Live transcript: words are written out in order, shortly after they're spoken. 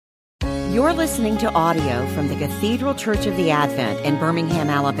You're listening to audio from the Cathedral Church of the Advent in Birmingham,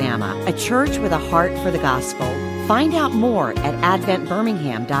 Alabama, a church with a heart for the gospel. Find out more at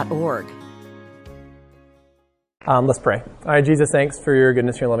adventbirmingham.org. Let's pray. All right, Jesus, thanks for your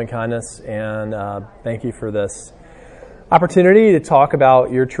goodness, your loving kindness, and thank you for this opportunity to talk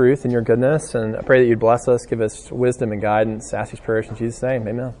about your truth and your goodness, and I pray that you'd bless us, give us wisdom and guidance. Ask these prayers in Jesus' name.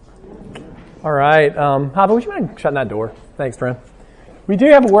 Amen. All right. Hava, would you mind shutting that door? Thanks, friend. We do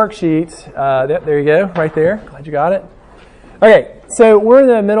have a worksheet. There you go, right there. Glad you got it. Okay, so we're in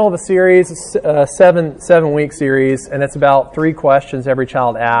the middle of a series, a seven-week series, and it's about 3 questions every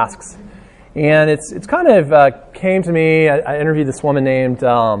child asks. And it's kind of came to me. I interviewed this woman named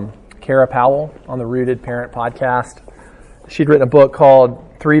Kara Powell on the Rooted Parent podcast. She'd written a book called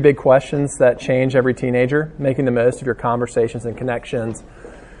 3 Big Questions That Change Every Teenager, Making the Most of Your Conversations and Connections.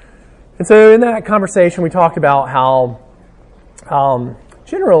 And so in that conversation, we talked about how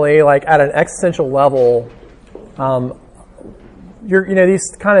generally, like at an existential level,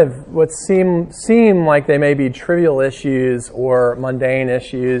 these kind of what seem like they may be trivial issues or mundane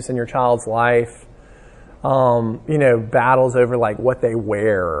issues in your child's life. Battles over like what they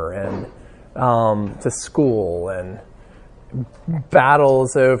wear and to school, and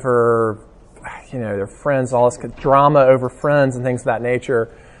battles over their friends, all this drama over friends and things of that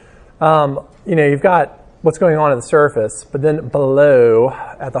nature. You've got what's going on at the surface, but then below,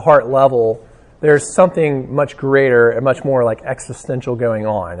 at the heart level, there's something much greater and much more like existential going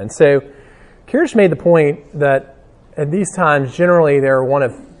on. And so Kirish made the point that at these times, generally, there are one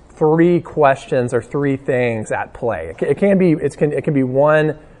of 3 questions or 3 things at play. It can be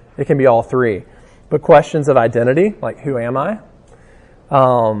one, it can be all 3. But questions of identity, like who am I?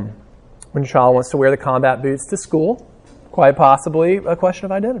 When your child wants to wear the combat boots to school, quite possibly a question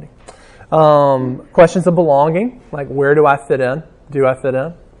of identity. Questions of belonging, like where do I fit in? Do I fit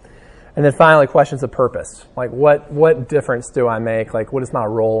in? And then finally, questions of purpose, like what difference do I make? Like what is my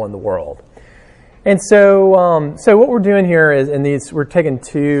role in the world? And so what we're doing here is we're taking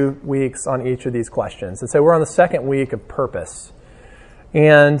 2 weeks on each of these questions. And so we're on the 2nd week of purpose.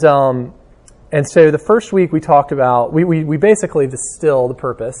 And so the first week we talked about, we basically distilled the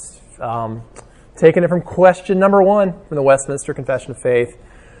purpose, taking it from question number 1 from the Westminster Confession of Faith.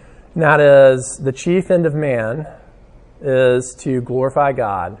 And that is, the chief end of man is to glorify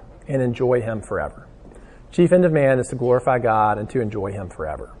God and enjoy Him forever. Chief end of man is to glorify God and to enjoy Him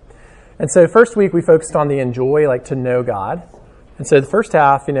forever. And so first week we focused on the enjoy, like to know God. And so the first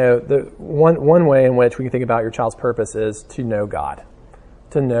half, the one way in which we can think about your child's purpose is to know God,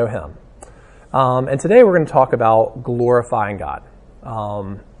 to know Him. And today we're going to talk about glorifying God.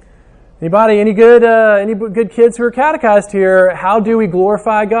 Any good kids who are catechized here? How do we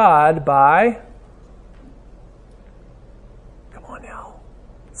glorify God? By, come on now.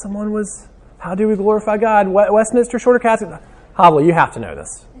 How do we glorify God? Westminster Shorter Catechism. Hobble, you have to know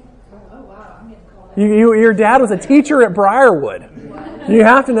this. Oh, wow. I'm getting called out. Your dad was a teacher at Briarwood. You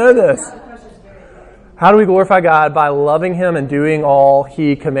have to know this. How do we glorify God? By loving Him and doing all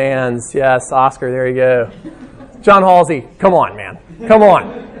He commands. Yes, Oscar, there you go. John Halsey, come on, man. Come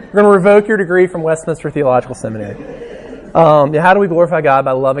on. We're going to revoke your degree from Westminster Theological Seminary. How do we glorify God?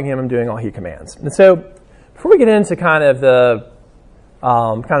 By loving Him and doing all He commands. And so, before we get into kind of the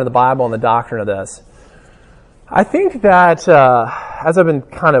Bible and the doctrine of this, I think that as I've been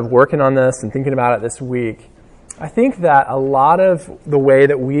kind of working on this and thinking about it this week, I think that a lot of the way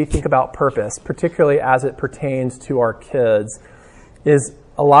that we think about purpose, particularly as it pertains to our kids, is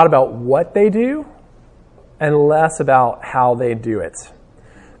a lot about what they do and less about how they do it.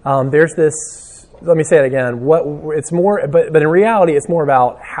 There's this, let me say it again, but in reality it's more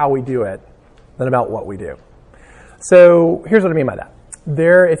about how we do it than about what we do. So here's what I mean by that.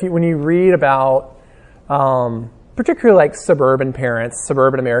 When you read about particularly like suburban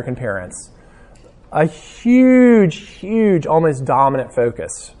American parents, a huge, almost dominant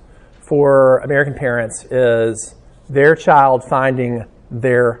focus for American parents is their child finding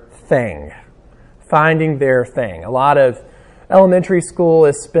their thing. A lot of elementary school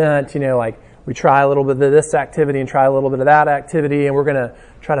is spent, we try a little bit of this activity and try a little bit of that activity, and we're going to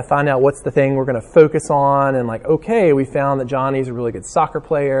try to find out what's the thing we're going to focus on. And we found that Johnny's a really good soccer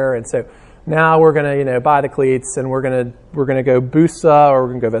player, and so now we're going to buy the cleats, and we're going to go Busa, or we're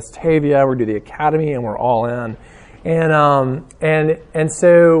going to go Vestavia, we're going to do the academy, and we're all in. And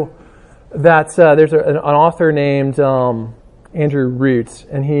so that's there's an author named Andrew Root,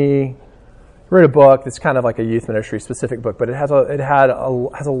 and he wrote a book that's kind of like a youth ministry specific book, but it has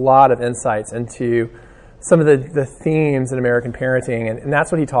a lot of insights into some of the themes in American parenting, and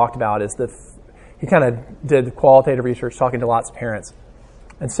that's what he talked about. He kind of did qualitative research, talking to lots of parents,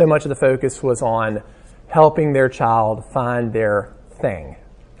 And so much of the focus was on helping their child find their thing.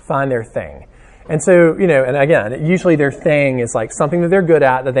 And so, and again, usually their thing is like something that they're good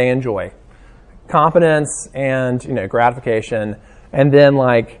at, that they enjoy. Competence and, gratification. And then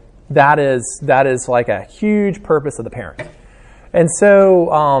like, that is like a huge purpose of the parent. And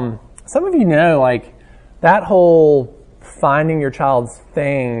so, some of you know, like, that whole finding your child's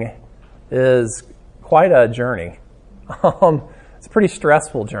thing is quite a journey. It's a pretty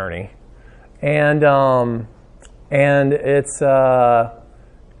stressful journey. And it's, I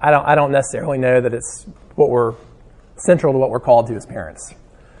don't necessarily know that it's what we're central to what we're called to as parents.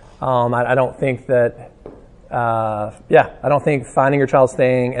 I don't think that, I don't think finding your child's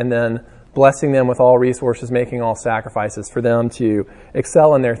thing and then blessing them with all resources, making all sacrifices for them to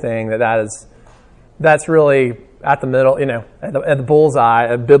excel in their thing, that's really at the middle, at the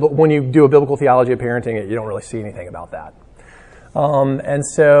bullseye. When you do a biblical theology of parenting, you don't really see anything about that. And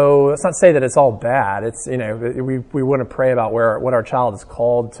so let's not say that it's all bad. It's, we want to pray about what our child is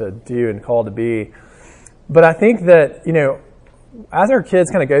called to do and called to be. But I think that, as our kids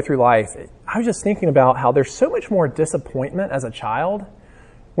kind of go through life, I was just thinking about how there's so much more disappointment as a child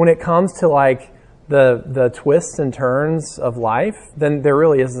when it comes to like the twists and turns of life than there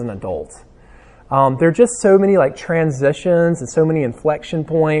really is as an adult. There are just so many like transitions and so many inflection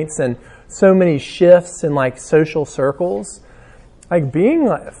points and so many shifts in like social circles. Like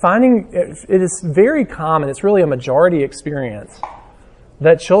finding, it is very common, it's really a majority experience,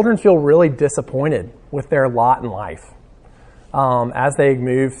 that children feel really disappointed with their lot in life. As they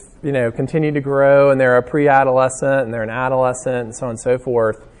move, continue to grow and they're a pre-adolescent and they're an adolescent and so on and so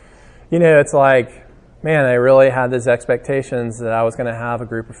forth. It's like, man, I really had these expectations that I was going to have a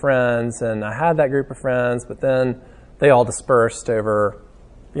group of friends, and I had that group of friends, but then they all dispersed over,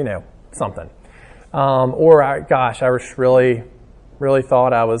 something. I was really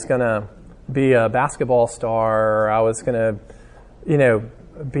thought I was going to be a basketball star, or I was going to,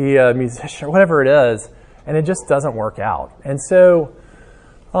 be a musician, or whatever it is, and it just doesn't work out. And so,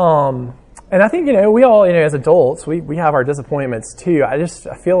 and I think, we all, as adults, we have our disappointments too. I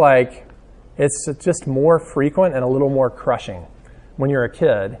feel like it's just more frequent and a little more crushing when you're a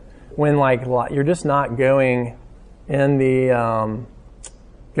kid, when like you're just not going in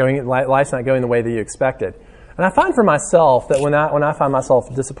life's not going the way that you expected. And I find for myself that when I find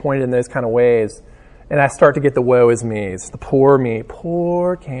myself disappointed in those kind of ways, and I start to get the woe is me's, the poor me,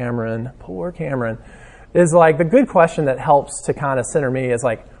 poor Cameron, is like the good question that helps to kind of center me is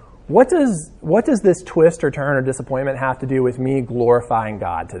like, what does this twist or turn or disappointment have to do with me glorifying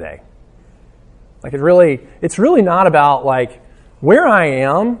God today? Like it's really not about like where I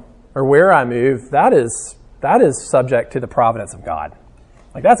am or where I move. That is subject to the providence of God.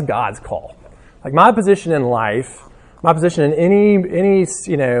 Like that's God's call. Like my position in life, my position in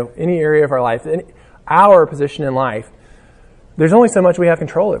any area of our life, our position in life, there's only so much we have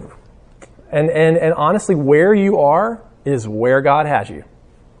control over. And honestly, where you are is where God has you.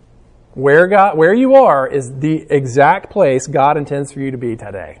 Where you are is the exact place God intends for you to be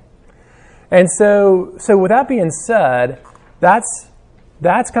today. And so with that being said, that's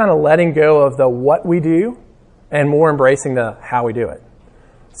kind of letting go of the what we do and more embracing the how we do it.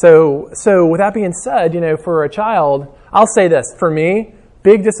 So with that being said, for a child, I'll say this. For me,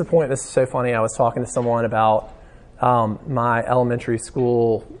 big disappointment. This is so funny. I was talking to someone about my elementary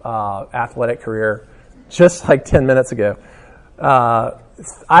school athletic career just like 10 minutes ago.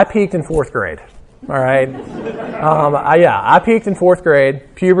 I peaked in fourth grade. All right. I peaked in fourth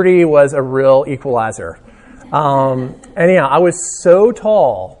grade. Puberty was a real equalizer. I was so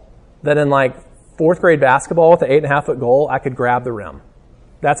tall that in like fourth grade basketball with the 8.5-foot goal, I could grab the rim.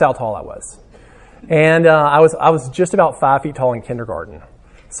 That's how tall I was. And I was just about 5 feet tall in kindergarten.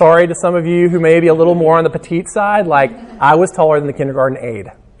 Sorry to some of you who may be a little more on the petite side. Like, I was taller than the kindergarten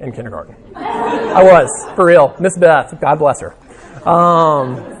aide in kindergarten. I was, for real. Miss Beth, God bless her.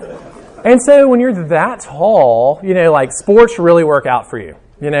 And so when you're that tall, like sports really work out for you.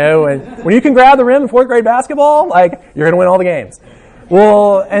 And when you can grab the rim in fourth grade basketball, like you're going to win all the games.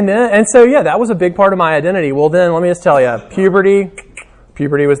 Well, that was a big part of my identity. Well, then let me just tell you, puberty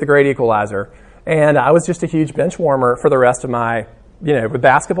was the great equalizer. And I was just a huge bench warmer for the rest of my, with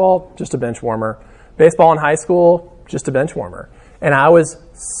basketball, just a bench warmer. Baseball in high school, just a bench warmer. And I was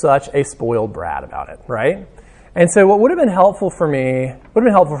such a spoiled brat about it, right? And so what would have been helpful for me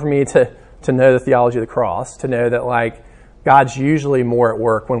to know the theology of the cross, to know that like God's usually more at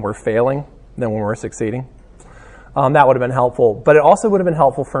work when we're failing than when we're succeeding. That would have been helpful. But it also would have been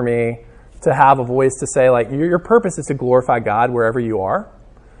helpful for me to have a voice to say like your purpose is to glorify God wherever you are.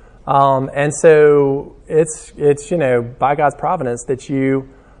 And so it's by God's providence that you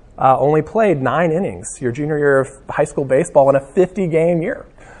only played 9 innings your junior year of high school baseball in a 50-game year.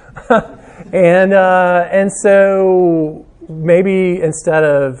 And so maybe instead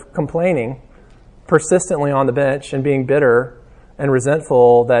of complaining persistently on the bench and being bitter and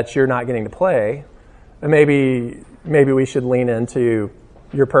resentful that you're not getting to play, maybe we should lean into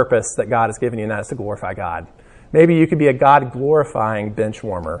your purpose that God has given you, and that is to glorify God. Maybe you could be a God-glorifying bench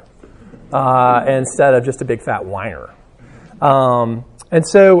warmer instead of just a big fat whiner. And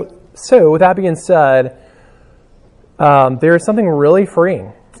so with that being said, there is something really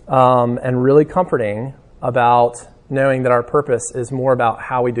freeing and really comforting about knowing that our purpose is more about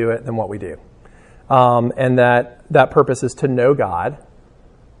how we do it than what we do. And that purpose is to know God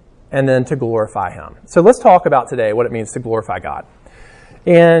and then to glorify Him. So let's talk about today what it means to glorify God.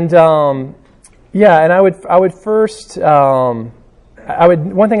 And and I would first one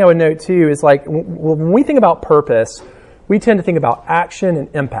thing I would note too is like when we think about purpose, we tend to think about action and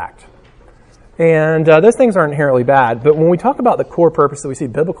impact. And those things aren't inherently bad, but when we talk about the core purpose that we see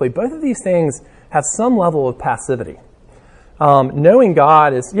biblically, both of these things have some level of passivity. Knowing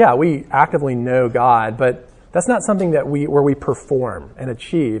God is, we actively know God, but that's not something that where we perform and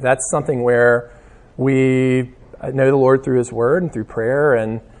achieve. That's something where we know the Lord through His Word and through prayer,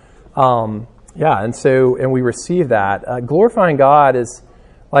 and we receive that. Glorifying God is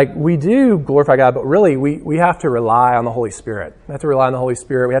like we do glorify God, but really we have to rely on the Holy Spirit. We have to rely on the Holy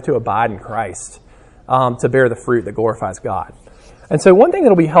Spirit. We have to abide in Christ to bear the fruit that glorifies God. And so one thing that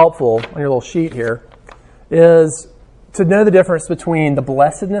will be helpful on your little sheet here is to know the difference between the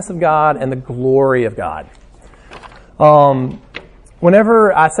blessedness of God and the glory of God.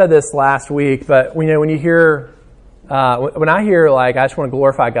 Whenever I said this last week, but when you hear, when I hear like I just want to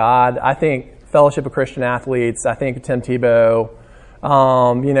glorify God, I think Fellowship of Christian Athletes. I think Tim Tebow.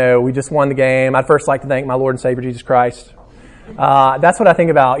 We just won the game. I'd first like to thank my Lord and Savior Jesus Christ. That's what I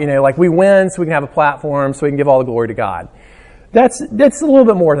think about. Like we win so we can have a platform so we can give all the glory to God. That's a little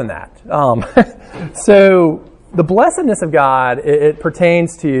bit more than that. So the blessedness of God, it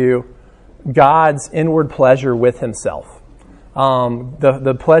pertains to God's inward pleasure with Himself.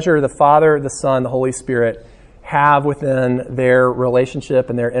 The pleasure the Father, the Son, the Holy Spirit have within their relationship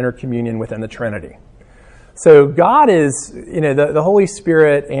and their intercommunion within the Trinity. So God is, the Holy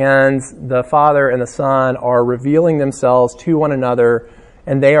Spirit and the Father and the Son are revealing themselves to one another,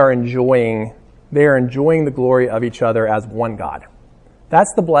 and they are enjoying the glory of each other as one God.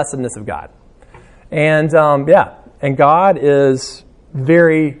 That's the blessedness of God. And and God is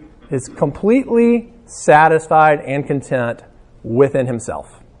completely satisfied and content within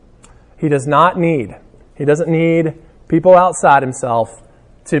Himself. He doesn't need people outside Himself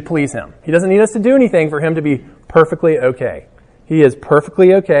to please Him. He doesn't need us to do anything for Him to be perfectly okay. He is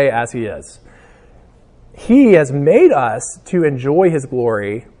perfectly okay as He is. He has made us to enjoy His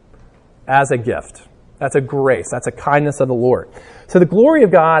glory as a gift. That's a grace. That's a kindness of the Lord. So the glory of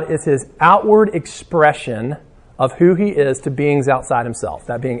God is His outward expression of who He is to beings outside Himself.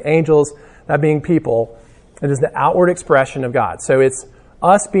 That being angels, that being people. It is the outward expression of God. So it's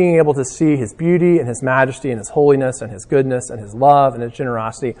us being able to see His beauty and His majesty and His holiness and His goodness and His love and His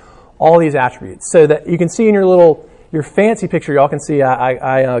generosity, all these attributes. So that you can see in your fancy picture, y'all can see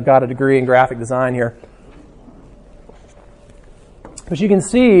I got a degree in graphic design here. But you can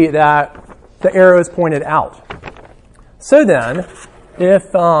see that the arrow is pointed out. So then,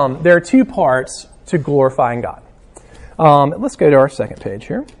 if there are two parts to glorifying God. Let's go to our second page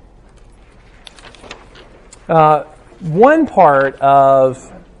here. One part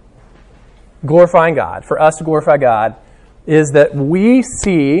of glorifying God, for us to glorify God, is that we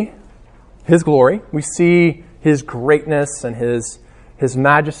see His glory, we see His greatness and His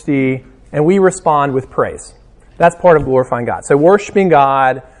majesty, and we respond with praise. That's part of glorifying God. So worshiping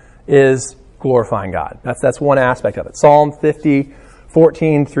God is glorifying God. That's one aspect of it. Psalm 50,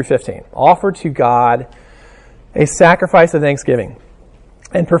 14 through 15. Offer to God a sacrifice of thanksgiving,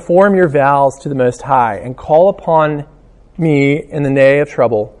 and perform your vows to the Most High, and call upon me in the day of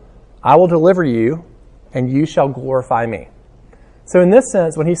trouble. I will deliver you, and you shall glorify me. So in this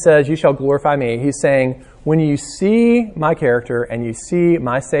sense, when he says, you shall glorify me, he's saying, when you see my character and you see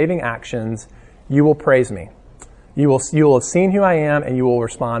my saving actions, you will praise me. You will have seen who I am, and you will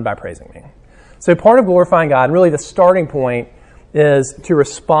respond by praising me. So part of glorifying God, and really the starting point, is to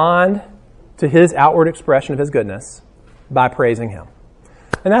respond to His outward expression of His goodness by praising Him.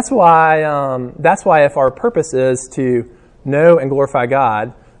 And that's why if our purpose is to know and glorify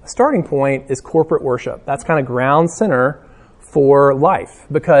God, the starting point is corporate worship. That's kind of ground center for life.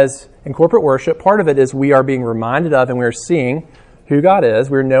 Because in corporate worship, part of it is we are being reminded of and we're seeing who God is.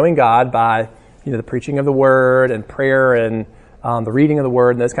 We're knowing God by the preaching of the Word and prayer and the reading of the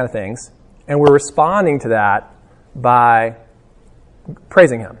word, and those kind of things. And we're responding to that by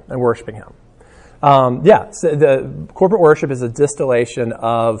praising him and worshiping him. So the corporate worship is a distillation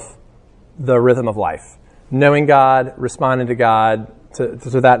of the rhythm of life. Knowing God, responding to God,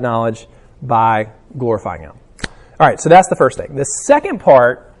 to that knowledge by glorifying him. All right, so that's the first thing. The second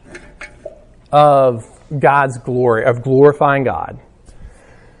part of God's glory, of glorifying God,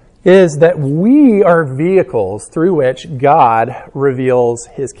 is that we are vehicles through which God reveals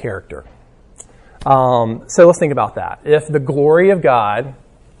his character. So let's think about that. If the glory of God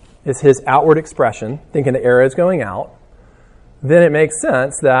is his outward expression, thinking the arrow is going out, then it makes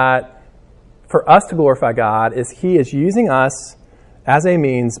sense that for us to glorify God is he is using us as a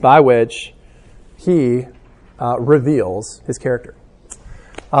means by which he reveals his character.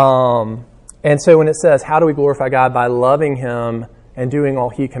 And so when it says, how do we glorify God? By loving him and doing all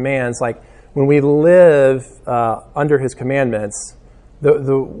he commands. Like when we live under his commandments,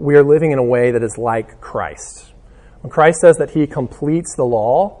 we are living in a way that is like Christ. When Christ says that he completes the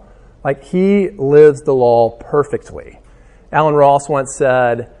law, like he lives the law perfectly. Alan Ross once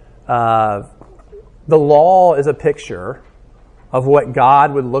said, the law is a picture of what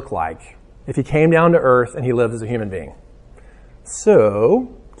God would look like if he came down to earth and he lived as a human being.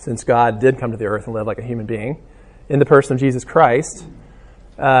 So, since God did come to the earth and live like a human being in the person of Jesus Christ,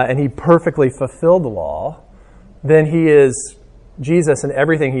 and he perfectly fulfilled the law, then he is, Jesus and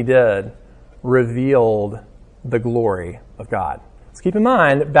everything he did revealed the glory of God. So keep in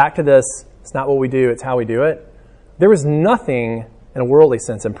mind, back to this, it's not what we do, it's how we do it. There was nothing in a worldly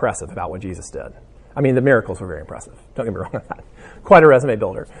sense impressive about what Jesus did. I mean, the miracles were very impressive. Don't get me wrong on that. Quite a resume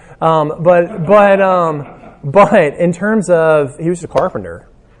builder. But in terms of, he was a carpenter.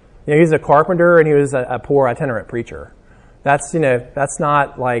 You know, he was a carpenter and he was a poor itinerant preacher. That's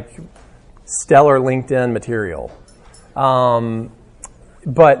not like stellar LinkedIn material.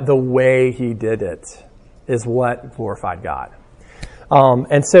 But the way he did it is what glorified God.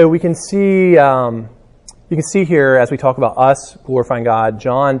 And so we can see, you can see here as we talk about us glorifying God,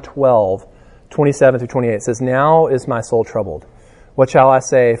 John 12:27 through 28 says, "Now is my soul troubled. What shall I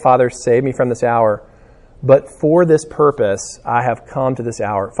say? Father, save me from this hour. But for this purpose I have come to this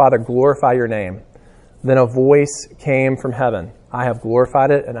hour. Father, glorify your name." Then a voice came from heaven. "I have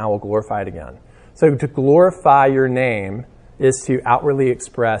glorified it, and I will glorify it again." So to glorify your name is to outwardly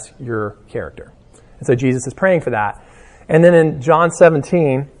express your character. And so Jesus is praying for that. And then in John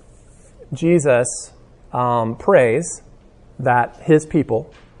 17, Jesus prays that his people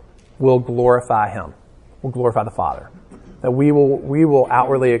will glorify him, will glorify the Father. That we will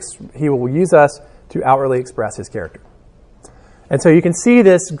outwardly, he will use us to outwardly express his character. And so you can see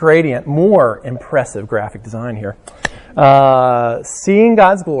this gradient, more impressive graphic design here. Seeing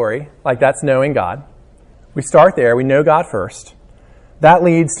God's glory, like that's knowing God. We start there, we know God first. That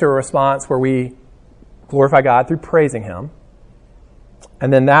leads to a response where we glorify God through praising him.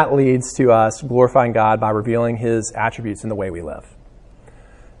 And then that leads to us glorifying God by revealing his attributes in the way we live.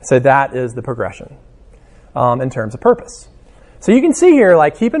 So that is the progression in terms of purpose. So you can see here,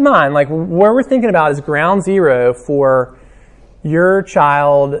 like, keep in mind, like, where we're thinking about is ground zero for your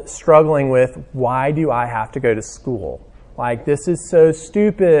child struggling with, why do I have to go to school? Like, this is so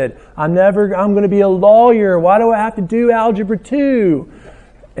stupid. I'm going to be a lawyer. Why do I have to do Algebra 2?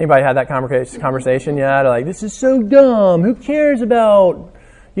 Anybody had that conversation yet? Like, this is so dumb. Who cares about,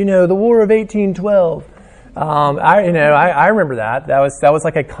 the War of 1812? I remember that. That was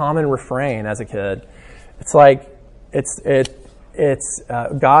like a common refrain as a kid. It's like,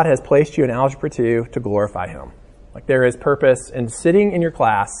 God has placed you in Algebra 2 to glorify him. Like, there is purpose in sitting in your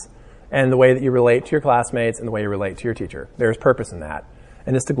class and the way that you relate to your classmates and the way you relate to your teacher. There's purpose in that.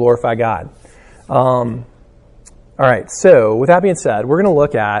 And it's to glorify God. All right, so with that being said, we're going to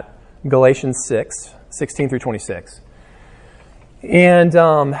look at Galatians 6:16 through 26. And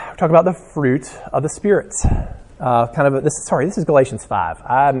talk about the fruit of the Spirit. This is Galatians 5.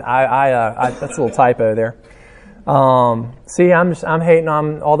 That's a little typo there. See, I'm hating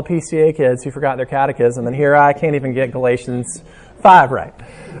on all the PCA kids who forgot their catechism, and here I can't even get Galatians 5 right.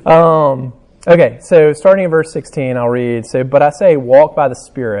 Okay, so starting in verse 16, I'll read. So, but I say, walk by the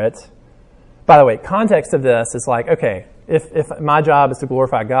Spirit. By the way, context of this is like, okay, if my job is to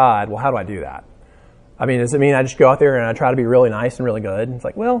glorify God, well, how do I do that? I mean, does it mean I just go out there and I try to be really nice and really good? It's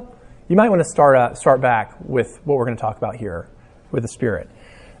like, well, you might want to start back with what we're going to talk about here with the Spirit.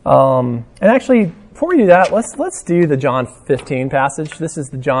 And actually, before we do that, let's do the John 15 passage. This is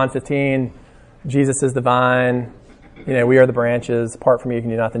the John 15. Jesus is the vine. We are the branches. Apart from you, you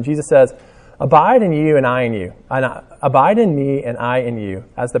can do nothing. Jesus says, abide in you and I in you. Abide in me and I in you.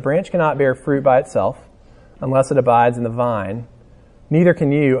 As the branch cannot bear fruit by itself unless it abides in the vine, neither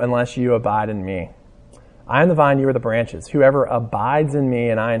can you unless you abide in me. I am the vine, you are the branches. Whoever abides in me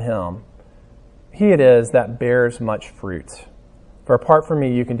and I in him, he it is that bears much fruit. For apart from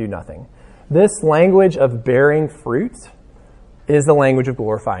me, you can do nothing. This language of bearing fruit is the language of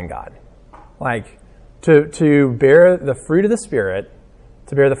glorifying God. Like, to bear the fruit of the Spirit,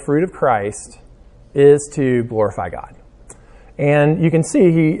 to bear the fruit of Christ, is to glorify God. And you can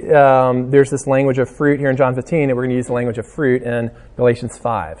see there's this language of fruit here in John 15, and we're going to use the language of fruit in Galatians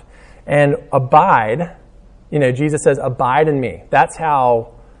 5. And abide, Jesus says, abide in me. That's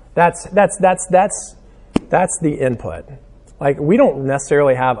the input. Like, we don't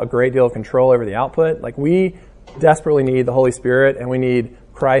necessarily have a great deal of control over the output. Like, we desperately need the Holy Spirit, and we need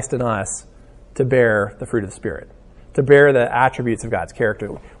Christ in us to bear the fruit of the Spirit, to bear the attributes of God's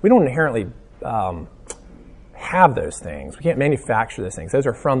character. We don't inherently have those things. We can't manufacture those things. Those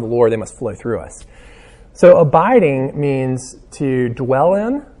are from the Lord. They must flow through us. So abiding means to dwell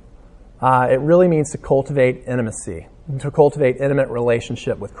in. It really means to cultivate intimacy, to cultivate intimate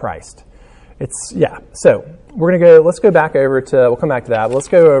relationship with Christ. So we're going to let's go back over to, we'll come back to that, but let's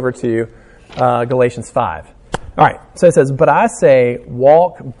go over to Galatians 5. All right, so it says, but I say,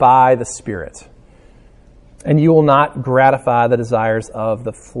 walk by the Spirit, and you will not gratify the desires of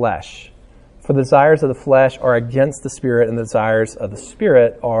the flesh. For the desires of the flesh are against the Spirit, and the desires of the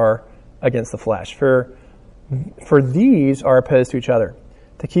Spirit are against the flesh. For these are opposed to each other,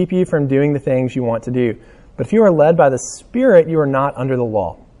 to keep you from doing the things you want to do. But if you are led by the Spirit, you are not under the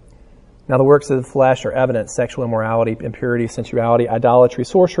law. Now the works of the flesh are evident: sexual immorality, impurity, sensuality, idolatry,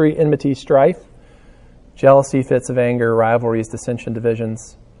 sorcery, enmity, strife, jealousy, fits of anger, rivalries, dissension,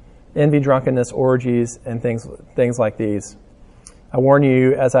 divisions, envy, drunkenness, orgies, and things like these. I warn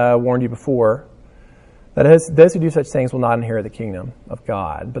you, as I warned you before, that those who do such things will not inherit the kingdom of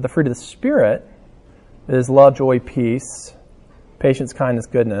God. But the fruit of the Spirit is love, joy, peace, patience, kindness,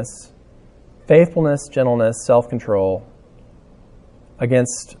 goodness, faithfulness, gentleness, self-control.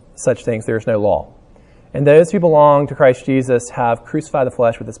 Against such things there is no law. And those who belong to Christ Jesus have crucified the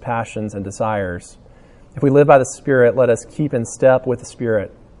flesh with its passions and desires. If we live by the Spirit, let us keep in step with the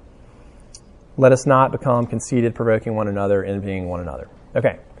Spirit. Let us not become conceited, provoking one another, envying one another.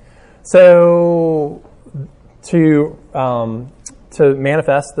 Okay, so to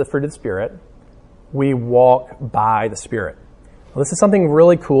manifest the fruit of the Spirit, we walk by the Spirit. Well, this is something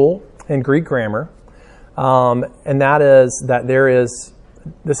really cool in Greek grammar, and that is that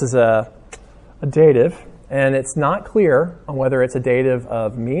this is a dative, and it's not clear on whether it's a dative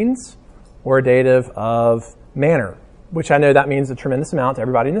of means or a dative of manner, which I know that means a tremendous amount to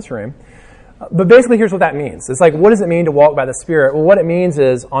everybody in this room. But basically, here's what that means. It's like, what does it mean to walk by the Spirit? Well, what it means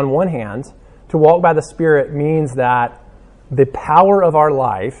is, on one hand, to walk by the Spirit means that the power of our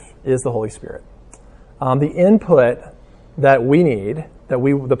life is the Holy Spirit. The input that we need,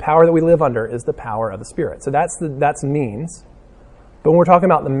 the power that we live under, is the power of the Spirit. So that's means. But when we're talking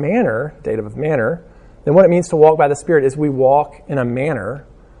about the manner, dative of manner, then what it means to walk by the Spirit is we walk in a manner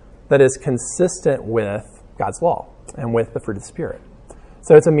that is consistent with God's law and with the fruit of the Spirit.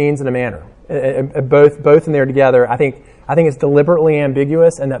 So it's a means and a manner. Both in there together. I think it's deliberately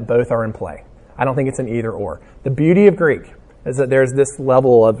ambiguous, and that both are in play. I don't think it's an either or. The beauty of Greek is that there's this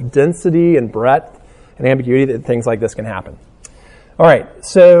level of density and breadth and ambiguity that things like this can happen. All right,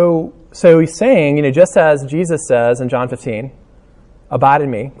 so he's saying, just as Jesus says in John 15, abide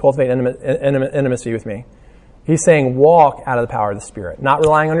in me, cultivate intimacy with me. He's saying walk out of the power of the Spirit, not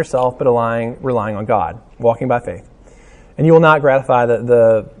relying on yourself, but relying on God, walking by faith. And you will not gratify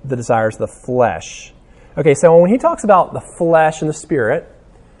the desires of the flesh. Okay, so when he talks about the flesh and the Spirit,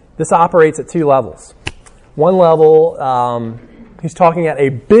 this operates at two levels. One level, he's talking at a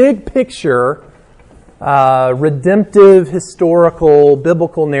big picture, redemptive, historical,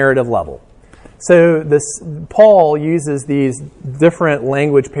 biblical narrative level. So Paul uses these different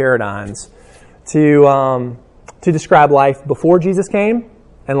language paradigms to describe life before Jesus came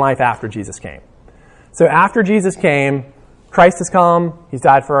and life after Jesus came. So after Jesus came, Christ has come, he's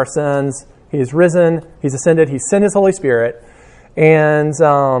died for our sins, he is risen, he's ascended, he's sent his Holy Spirit, and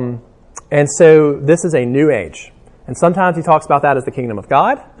so this is a new age. And sometimes he talks about that as the kingdom of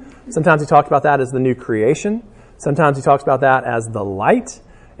God, sometimes he talks about that as the new creation, sometimes he talks about that as the light,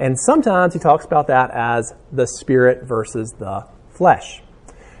 and sometimes he talks about that as the Spirit versus the flesh.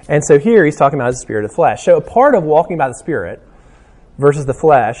 And so here he's talking about the Spirit of the flesh. So a part of walking by the Spirit versus the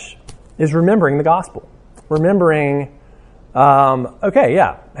flesh is remembering the gospel. Remembering,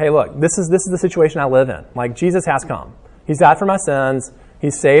 hey, look, this is the situation I live in. Like, Jesus has come. He's died for my sins.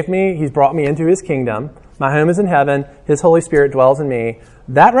 He's saved me. He's brought me into his kingdom. My home is in heaven. His Holy Spirit dwells in me.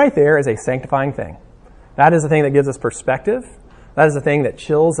 That right there is a sanctifying thing. That is the thing that gives us perspective. That is the thing that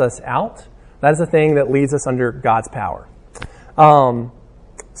chills us out. That is the thing that leads us under God's power.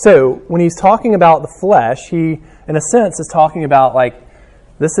 So when he's talking about the flesh, he, in a sense, is talking about like,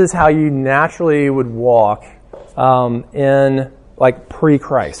 this is how you naturally would walk in like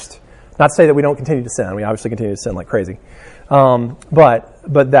pre-Christ. Not to say that we don't continue to sin. We obviously continue to sin like crazy. But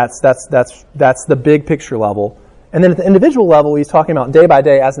that's the big picture level. And then at the individual level, he's talking about day by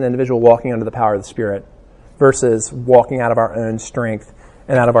day as an individual walking under the power of the Spirit versus walking out of our own strength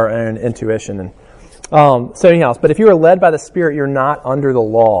and out of our own intuition. And so anyhow, but if you are led by the Spirit, you're not under the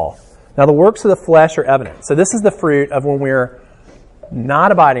law. Now the works of the flesh are evident. So this is the fruit of when we're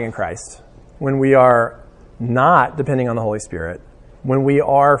not abiding in Christ, when we are not depending on the Holy Spirit, when we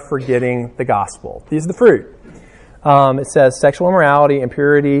are forgetting the gospel. These are the fruit. It says sexual immorality,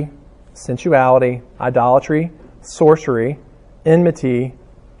 impurity, sensuality, idolatry, sorcery, enmity,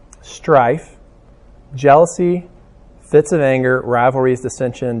 strife, jealousy, fits of anger, rivalries,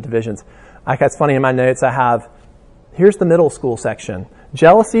 dissension, divisions. It's funny, in my notes I have, here's the middle school section.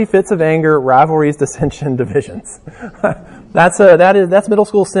 Jealousy, fits of anger, rivalries, dissension, divisions. That's middle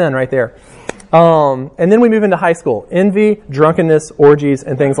school sin right there. And then we move into high school. Envy, drunkenness, orgies,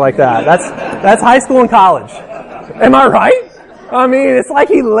 and things like that. That's high school and college. Am I right? I mean, it's like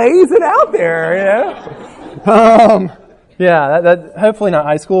he lays it out there, you know? That hopefully not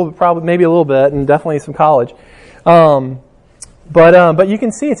high school, but probably maybe a little bit, and definitely some college. But you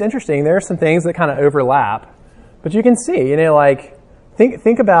can see it's interesting. There are some things that kind of overlap, but you can see, you know, like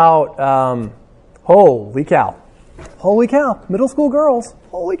think about holy cow, middle school girls,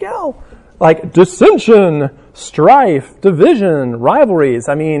 holy cow, like dissension, strife, division, rivalries.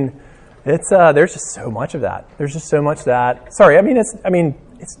 I mean, it's there's just so much of that. There's just so much that. Sorry,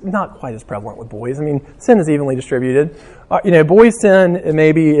 it's not quite as prevalent with boys. I mean, sin is evenly distributed. Boys' sin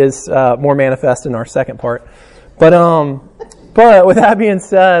maybe is more manifest in our second part. But with that being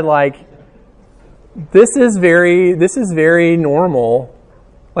said, like this is very normal.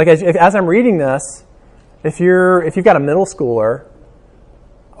 Like as I'm reading this, if you've got a middle schooler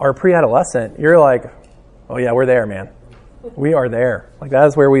or a pre-adolescent, you're like, oh yeah, we're there, man. We are there. Like that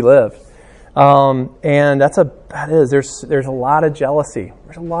is where we live. And there's a lot of jealousy.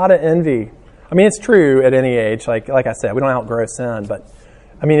 There's a lot of envy. I mean, it's true at any age. Like I said, we don't outgrow sin, but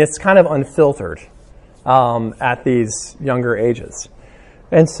I mean, it's kind of unfiltered at these younger ages.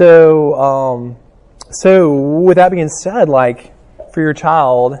 And so with that being said, like for your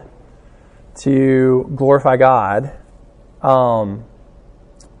child to glorify God,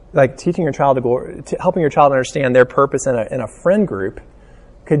 like teaching your child helping your child understand their purpose in a friend group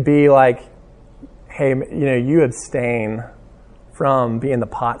could be like, hey, you abstain from being the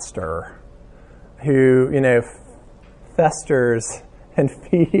pot stirrer who, festers and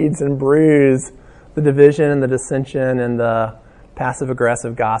feeds and brews the division and the dissension and the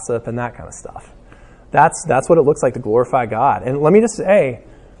passive-aggressive gossip and that kind of stuff. That's what it looks like to glorify God. And let me just say,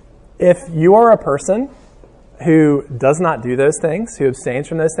 if you are a person who does not do those things, who abstains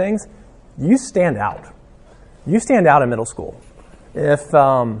from those things, you stand out. You stand out in middle school. If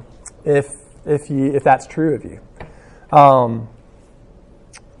that's true of you.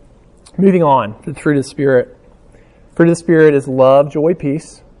 Moving on to the fruit of the Spirit. Fruit of the Spirit is love, joy,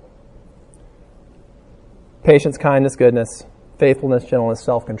 peace, patience, kindness, goodness, faithfulness, gentleness,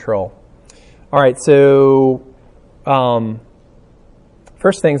 self-control. All right, so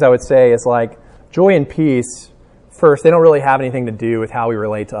first things I would say is like joy and peace, first, they don't really have anything to do with how we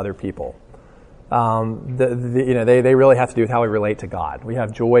relate to other people. They really have to do with how we relate to God. We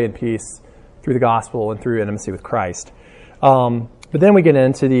have joy and peace through the gospel and through intimacy with Christ. But then we get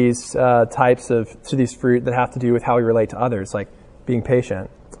into these these fruit that have to do with how we relate to others, like being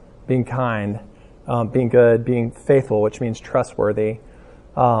patient, being kind, being good, being faithful, which means trustworthy,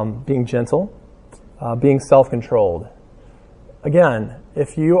 being gentle, being self-controlled. Again,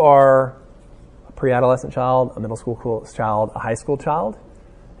 if you are a pre-adolescent child, a middle school child, a high school child,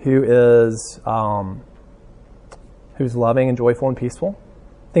 who's loving and joyful and peaceful,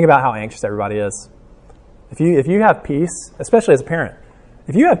 think about how anxious everybody is. If you have peace, especially as a parent,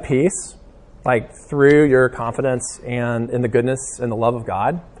 if you have peace, like through your confidence and in the goodness and the love of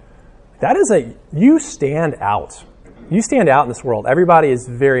God, you stand out. You stand out in this world. Everybody is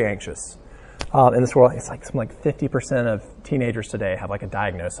very anxious in this world. It's like something like 50% of teenagers today have like not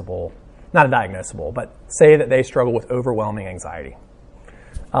a diagnosable, but say that they struggle with overwhelming anxiety.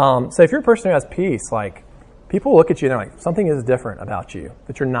 So if you're a person who has peace, like people look at you and they're like, something is different about you,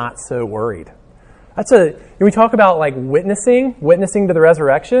 that you're not so worried. We talk about like witnessing to the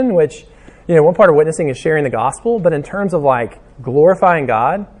resurrection, which, one part of witnessing is sharing the gospel, but in terms of like glorifying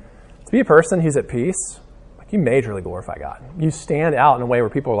God, to be a person who's at peace, you majorly glorify God. You stand out in a way where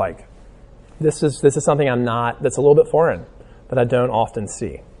people are like, this is something that's a little bit foreign, that I don't often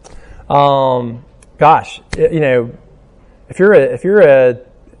see. If you're a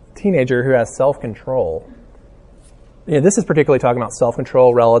teenager who has self-control, this is particularly talking about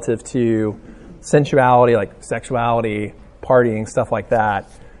self-control relative to sensuality, like sexuality, partying, stuff like that.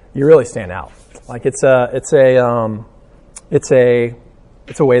 You really stand out. Like it's a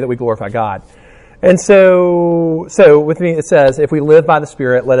way that we glorify God. And so with me it says, if we live by the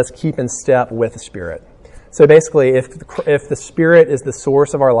Spirit, let us keep in step with the Spirit. So basically, if the Spirit is the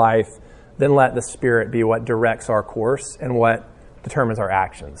source of our life, then let the Spirit be what directs our course and what determines our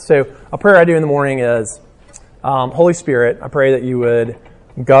actions. So a prayer I do in the morning is, Holy Spirit, I pray that you would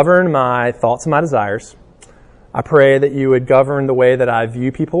govern my thoughts and my desires. I pray that you would govern the way that I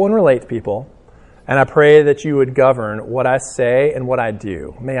view people and relate to people. And I pray that you would govern what I say and what I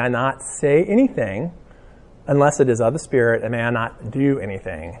do. May I not say anything unless it is of the Spirit, and may I not do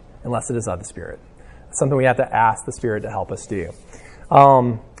anything unless it is of the Spirit. It's something we have to ask the Spirit to help us do.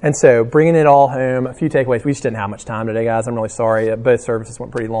 And so bringing it all home, a few takeaways. We just didn't have much time today, guys. I'm really sorry. Both services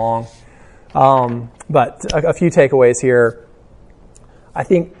went pretty long. But a few takeaways here. I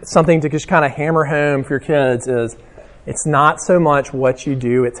think something to just kind of hammer home for your kids is it's not so much what you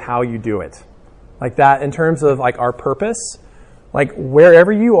do, it's how you do it. Like that in terms of like our purpose, like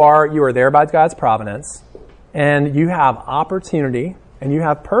wherever you are there by God's providence, and you have opportunity and you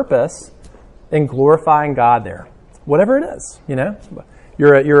have purpose in glorifying God there. Whatever it is, you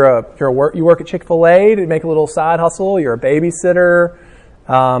work at Chick-fil-A to make a little side hustle, you're a babysitter,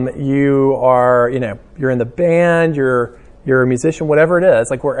 you're in the band, you're a musician, whatever it is,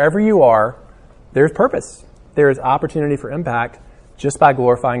 like wherever you are, there's purpose. There's opportunity for impact just by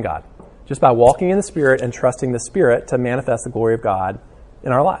glorifying God. Just by walking in the Spirit and trusting the Spirit to manifest the glory of God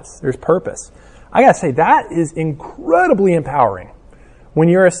in our lives. There's purpose. I got to say, that is incredibly empowering when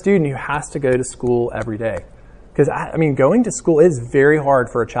you're a student who has to go to school every day. Because, going to school is very hard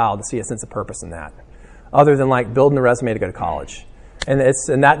for a child to see a sense of purpose in that, other than like building a resume to go to college. And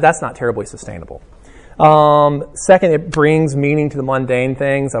that's not terribly sustainable. Second, it brings meaning to the mundane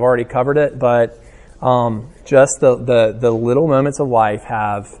things. I've already covered it, but just the little moments of life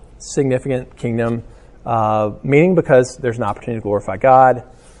have significant kingdom meaning because there's an opportunity to glorify God.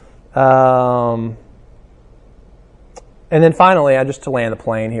 And then finally, just to land the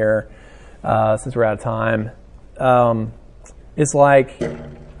plane here, since we're out of time, is like,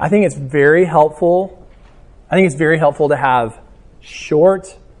 I think it's very helpful to have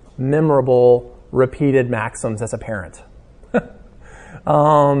short, memorable, repeated maxims as a parent. You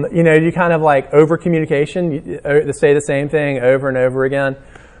kind of like over communication, you say the same thing over and over again.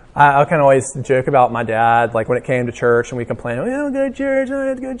 I kind of always joke about my dad, like when it came to church and we complain, I don't go to church, I don't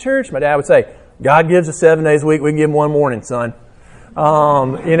have to go to church. My dad would say, God gives us 7 days a week, we can give him one morning, son.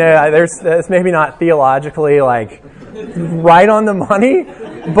 That's maybe not theologically like right on the money,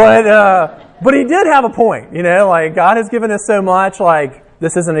 but he did have a point, like God has given us so much, like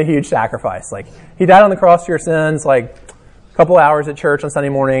this isn't a huge sacrifice. Like he died on the cross for your sins, like a couple hours at church on Sunday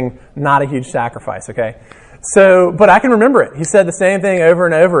morning, not a huge sacrifice, okay? So, but I can remember it. He said the same thing over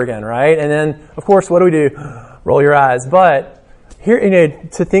and over again, right? And then, of course, what do we do? Roll your eyes. But here,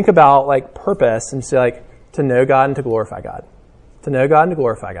 to think about like purpose and to like to know God and to glorify God. To know God and to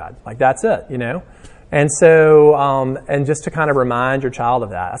glorify God. Like that's it, And so, and just to kind of remind your child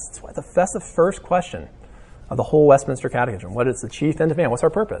of that. That's the first question of the whole Westminster Catechism. What is the chief end of man? What's our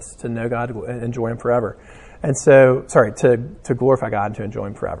purpose? To know God and enjoy Him forever. And so, to glorify God and to enjoy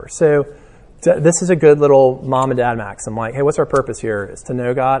Him forever. So, this is a good little mom and dad maxim. Like, hey, what's our purpose here? It's to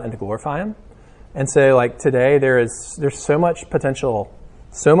know God and to glorify Him. And so, like today, there's so much potential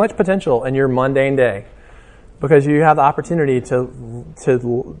in your mundane day, because you have the opportunity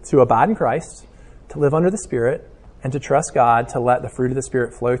to abide in Christ, to live under the Spirit, and to trust God to let the fruit of the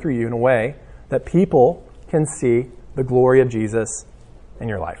Spirit flow through you in a way that people can see the glory of Jesus in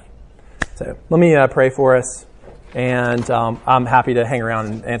your life. So let me pray for us, and I'm happy to hang around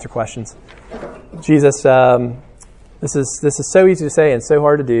and answer questions. Jesus, this is so easy to say and so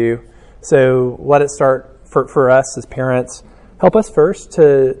hard to do. So let it start for us as parents. Help us first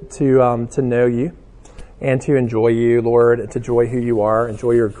to know you and to enjoy you, Lord, to enjoy who you are,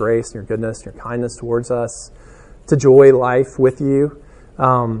 enjoy your grace and your goodness, and your kindness towards us, to enjoy life with you.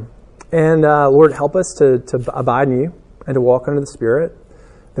 Lord, help us to abide in you and to walk under the Spirit,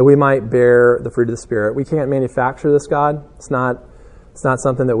 that we might bear the fruit of the Spirit. We can't manufacture this, God. It's not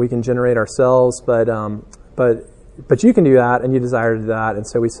something that we can generate ourselves, but you can do that, and you desire to do that, and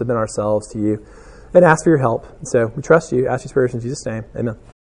so we submit ourselves to you and ask for your help. And so we trust you. Ask these prayers in Jesus' name. Amen.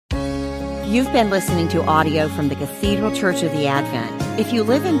 You've been listening to audio from the Cathedral Church of the Advent. If you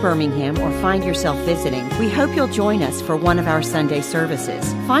live in Birmingham or find yourself visiting, we hope you'll join us for one of our Sunday services.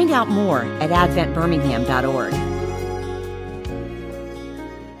 Find out more at adventbirmingham.org.